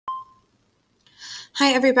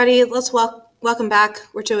Hi, everybody. Welcome back.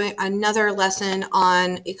 We're doing another lesson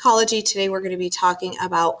on ecology. Today, we're going to be talking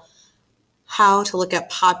about how to look at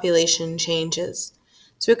population changes.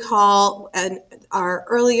 So, recall our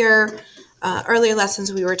earlier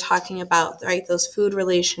lessons, we were talking about those food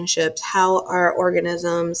relationships, how our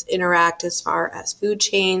organisms interact as far as food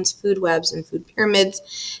chains, food webs, and food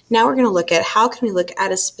pyramids. Now, we're going to look at how can we look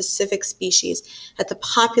at a specific species at the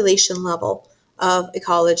population level of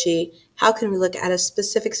ecology. How can we look at a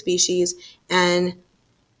specific species and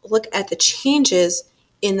look at the changes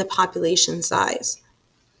in the population size?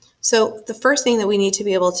 So the first thing that we need to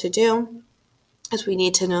be able to do is we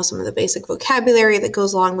need to know some of the basic vocabulary that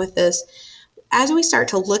goes along with this. As we start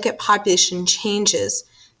to look at population changes,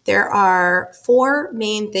 there are four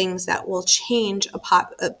main things that will change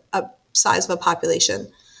a size of a population.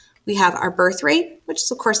 We have our birth rate, which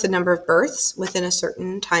is, of course, the number of births within a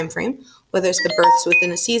certain time frame, whether it's the births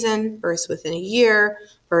within a season, births within a year,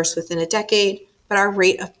 births within a decade, but our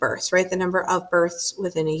rate of births, right? The number of births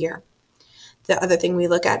within a year. The other thing we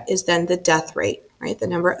look at is then the death rate, right? The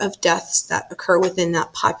number of deaths that occur within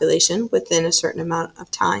that population within a certain amount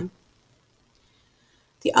of time.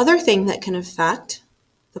 The other thing that can affect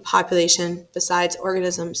the population, besides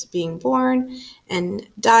organisms being born and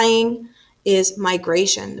dying, is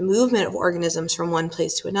migration, the movement of organisms from one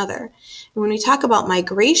place to another. And when we talk about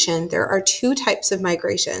migration, there are two types of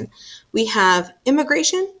migration. We have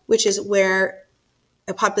immigration, which is where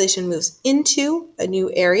a population moves into a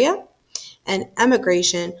new area, and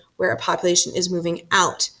emigration, where a population is moving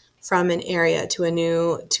out from an area to a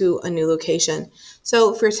new location.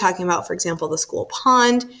 So if we're talking about, for example, the school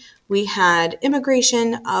pond, we had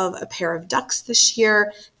immigration of a pair of ducks this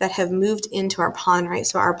year that have moved into our pond, right?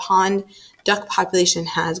 So our pond duck population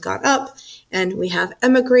has gone up, and we have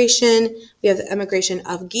emigration. We have the emigration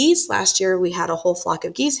of geese. Last year, we had a whole flock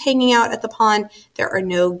of geese hanging out at the pond. There are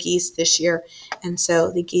no geese this year, and so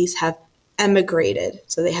the geese have emigrated.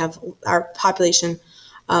 So our population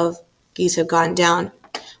of geese have gone down.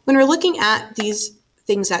 When we're looking at these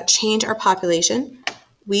things that change our population,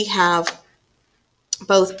 we have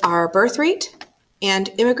both our birth rate and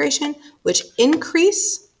immigration, which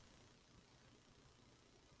increase.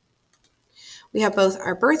 We have both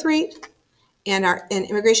our birth rate and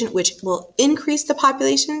immigration, which will increase the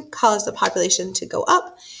population, cause the population to go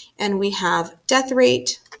up. And we have death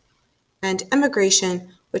rate and immigration,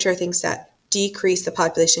 which are things that decrease the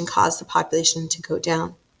population, cause the population to go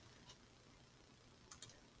down.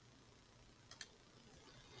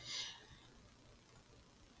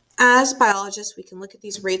 As biologists, we can look at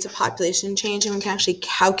these rates of population change, and we can actually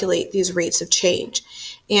calculate these rates of change.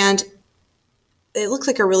 And it looks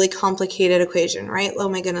like a really complicated equation, right? Oh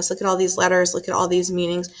my goodness, look at all these letters, look at all these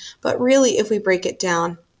meanings. But really, if we break it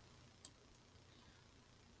down,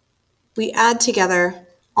 we add together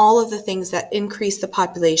all of the things that increase the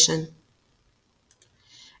population,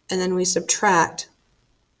 and then we subtract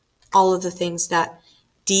all of the things that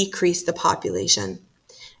decrease the population.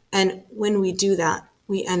 And when we do that,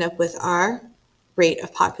 we end up with our rate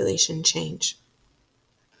of population change.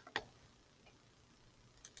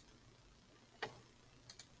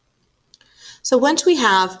 So once we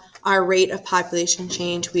have our rate of population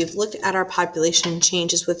change, we've looked at our population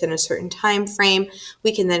changes within a certain time frame,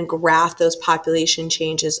 we can then graph those population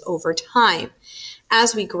changes over time.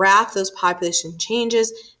 As we graph those population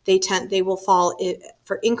changes, they will fall,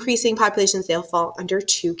 for increasing populations, they'll fall under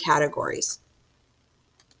two categories.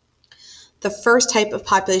 The first type of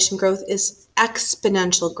population growth is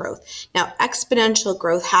exponential growth. Now, exponential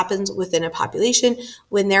growth happens within a population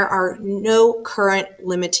when there are no current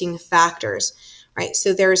limiting factors, right?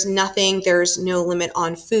 So there's no limit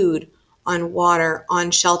on food, on water, on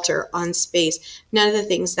shelter, on space, none of the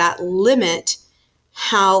things that limit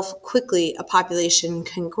how quickly a population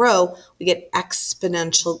can grow. We get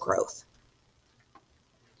exponential growth.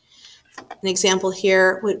 An example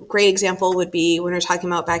here, great example would be when we're talking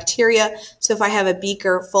about bacteria. So if I have a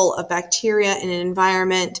beaker full of bacteria in an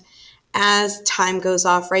environment, as time goes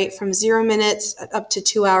off, right, from 0 minutes up to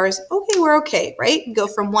 2 hours, okay, we're okay, right? We go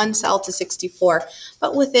from 1 cell to 64,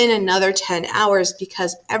 but within another 10 hours,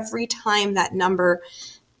 because every time that number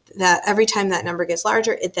gets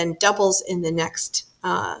larger, it then doubles in the next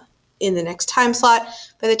time slot.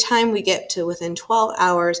 By the time we get to within 12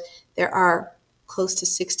 hours, there are close to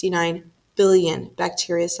 69 billion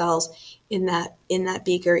bacteria cells in that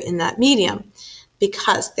beaker, in that medium,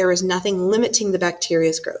 because there was nothing limiting the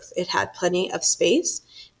bacteria's growth. It had plenty of space,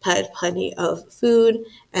 had plenty of food,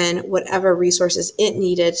 and whatever resources it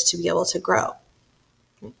needed to be able to grow.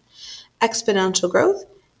 Exponential growth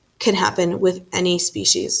can happen with any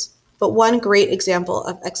species, but one great example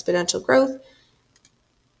of exponential growth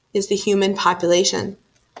is the human population.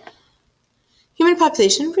 Human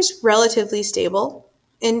population was relatively stable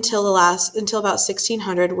until about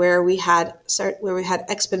 1600, where we had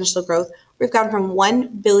exponential growth. We've gone from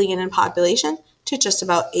 1 billion in population to just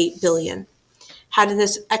about 8 billion. How did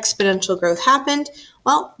this exponential growth happen?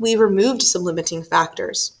 Well, we removed some limiting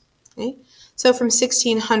factors. Okay? So from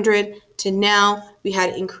 1600 to now, we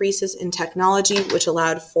had increases in technology, which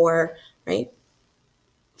allowed for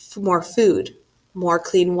more food, more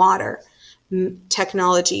clean water,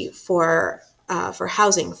 technology for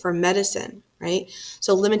housing, for medicine, right?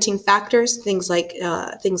 So limiting factors, things like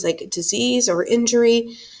disease or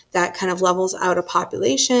injury, that kind of levels out a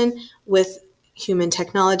population. With human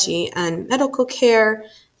technology and medical care,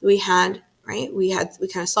 we kind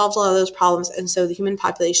of solved a lot of those problems, and so the human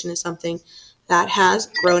population is something that has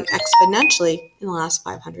grown exponentially in the last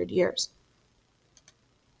 500 years.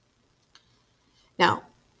 Now,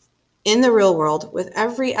 in the real world, with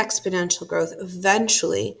every exponential growth,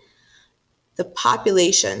 eventually the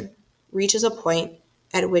population reaches a point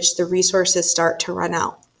at which the resources start to run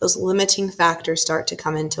out. Those limiting factors start to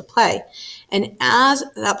come into play. And as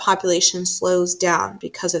that population slows down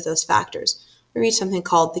because of those factors, we reach something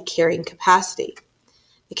called the carrying capacity.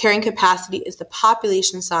 The carrying capacity is the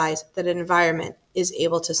population size that an environment is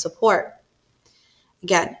able to support.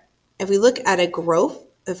 Again, if we look at the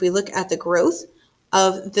growth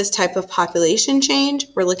of this type of population change,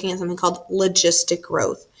 we're looking at something called logistic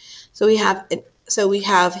growth. So we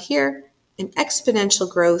have here an exponential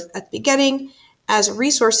growth at the beginning. As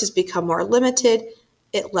resources become more limited,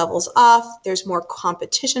 it levels off. There's more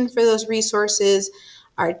competition for those resources.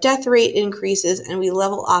 Our death rate increases, and we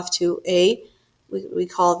level off to we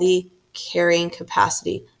call the carrying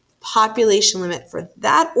capacity, population limit for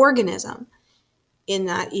that organism in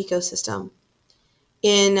that ecosystem.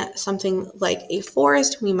 In something like a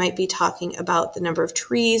forest, we might be talking about the number of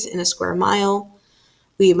trees in a square mile.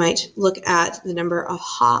 We might look at the number of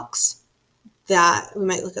hawks we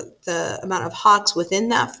might look at the amount of hawks within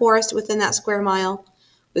that forest, within that square mile.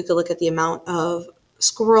 We could look at the amount of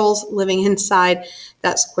squirrels living inside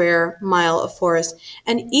that square mile of forest.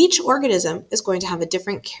 And each organism is going to have a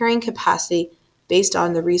different carrying capacity based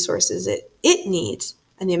on the resources it needs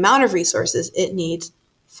and the amount of resources it needs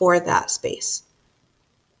for that space.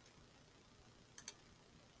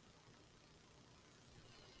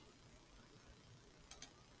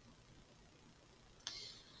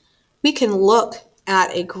 We can look at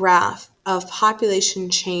a graph of population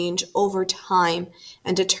change over time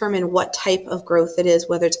and determine what type of growth it is,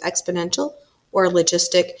 whether it's exponential or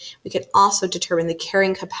logistic. We can also determine the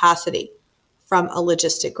carrying capacity from a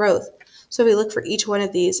logistic growth. So we look for each one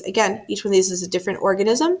of these. Again, each one of these is a different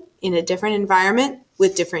organism in a different environment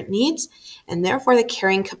with different needs, and therefore the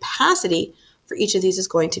carrying capacity for each of these is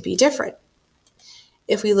going to be different.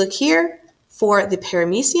 If we look here for the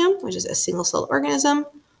paramecium, which is a single-celled organism,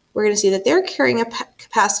 we're going to see that their carrying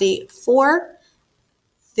capacity for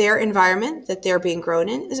their environment that they're being grown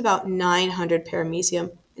in is about 900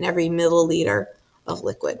 paramecium in every milliliter of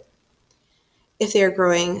liquid. If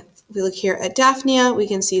we look here at Daphnia, we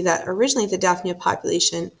can see that originally the Daphnia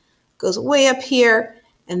population goes way up here,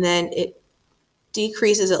 and then it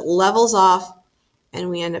decreases, it levels off, and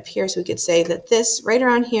we end up here. So we could say that this right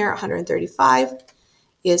around here, 135,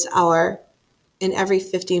 is in every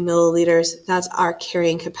 50 milliliters, that's our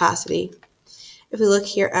carrying capacity. If we look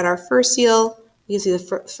here at our fur seal, you can see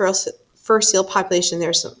the fur seal population,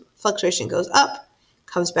 there's some fluctuation, goes up,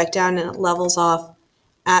 comes back down, and it levels off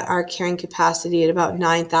at our carrying capacity at about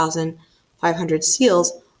 9,500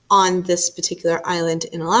 seals on this particular island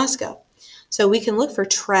in Alaska. So we can look for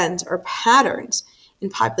trends or patterns in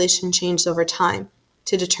population change over time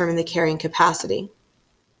to determine the carrying capacity.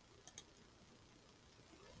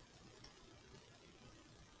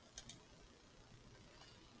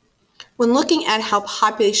 When looking at how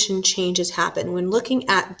population changes happen, when looking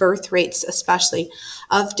at birth rates, especially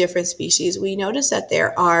of different species, we notice that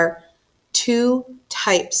there are two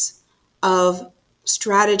types of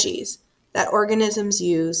strategies that organisms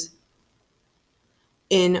use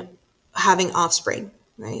in having offspring,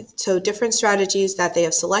 right? So different strategies that they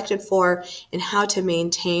have selected for in how to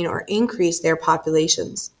maintain or increase their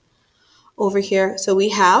populations. Over here, so we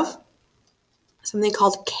have something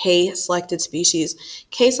called K-selected species.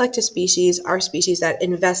 K-selected species are species that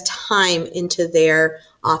invest time into their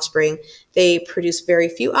offspring. They produce very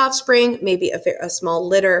few offspring, maybe a small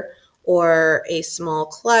litter or a small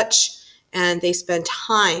clutch, and they spend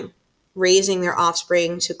time raising their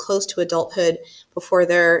offspring to close to adulthood before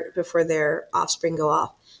their offspring go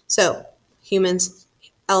off. So humans,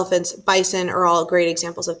 elephants, bison are all great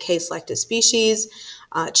examples of K-selected species.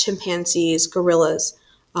 Chimpanzees, gorillas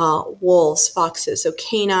wolves, foxes. So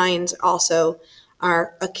canines also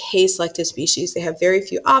are a K-selective species. They have very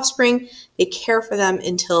few offspring. They care for them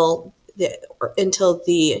until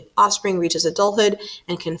the offspring reaches adulthood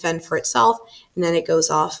and can fend for itself, and then it goes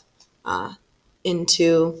off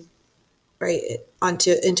into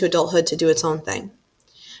adulthood to do its own thing.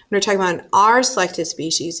 When we're talking about an R-selected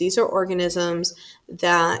species, these are organisms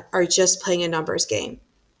that are just playing a numbers game.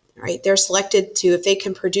 Right? They're selected to, if they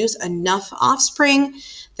can produce enough offspring,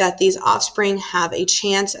 that these offspring have a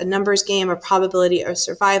chance, a numbers game, a probability of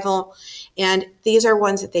survival. And these are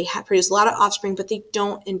ones that they produce a lot of offspring, but they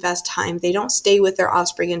don't invest time. They don't stay with their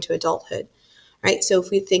offspring into adulthood. Right? So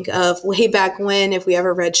if we think of way back when, if we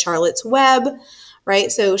ever read Charlotte's Web,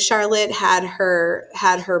 right? So Charlotte had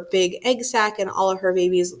her big egg sac and all of her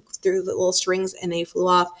babies through the little strings and they flew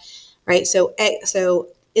off, right? So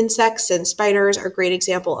insects and spiders are a great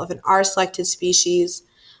example of an R-selected species.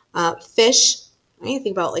 Fish, when you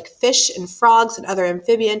think about like fish and frogs and other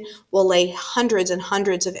amphibian, will lay hundreds and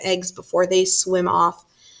hundreds of eggs before they swim off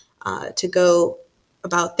to go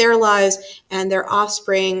about their lives. And their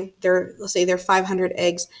offspring, let's say they're 500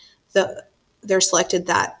 eggs, they're selected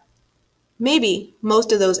that maybe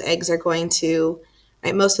most of those eggs are going to,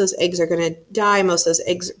 right, most of those eggs are going to die. Most of those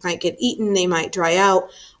eggs might get eaten. They might dry out,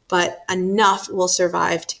 but enough will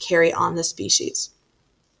survive to carry on the species.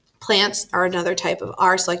 Plants are another type of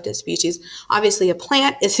R-selected species. Obviously, a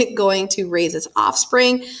plant isn't going to raise its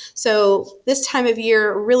offspring. So this time of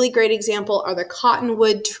year, a really great example are the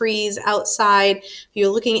cottonwood trees outside. If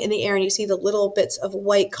you're looking in the air and you see the little bits of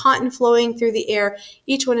white cotton flowing through the air,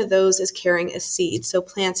 each one of those is carrying a seed. So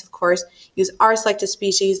plants, of course, use R-selected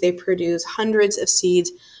species. They produce hundreds of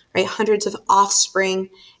seeds, right? Hundreds of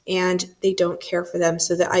offspring, and they don't care for them.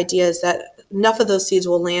 So the idea is that enough of those seeds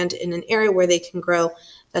will land in an area where they can grow,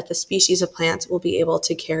 that the species of plants will be able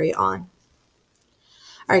to carry on.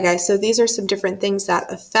 All right, guys, so these are some different things that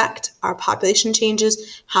affect our population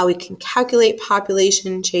changes, how we can calculate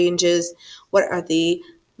population changes, what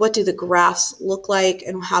do the graphs look like,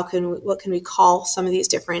 and what can we call some of these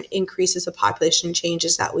different increases of population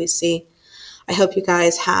changes that we see. I hope you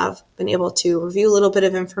guys have been able to review a little bit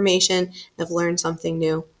of information and have learned something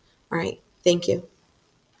new. All right, thank you.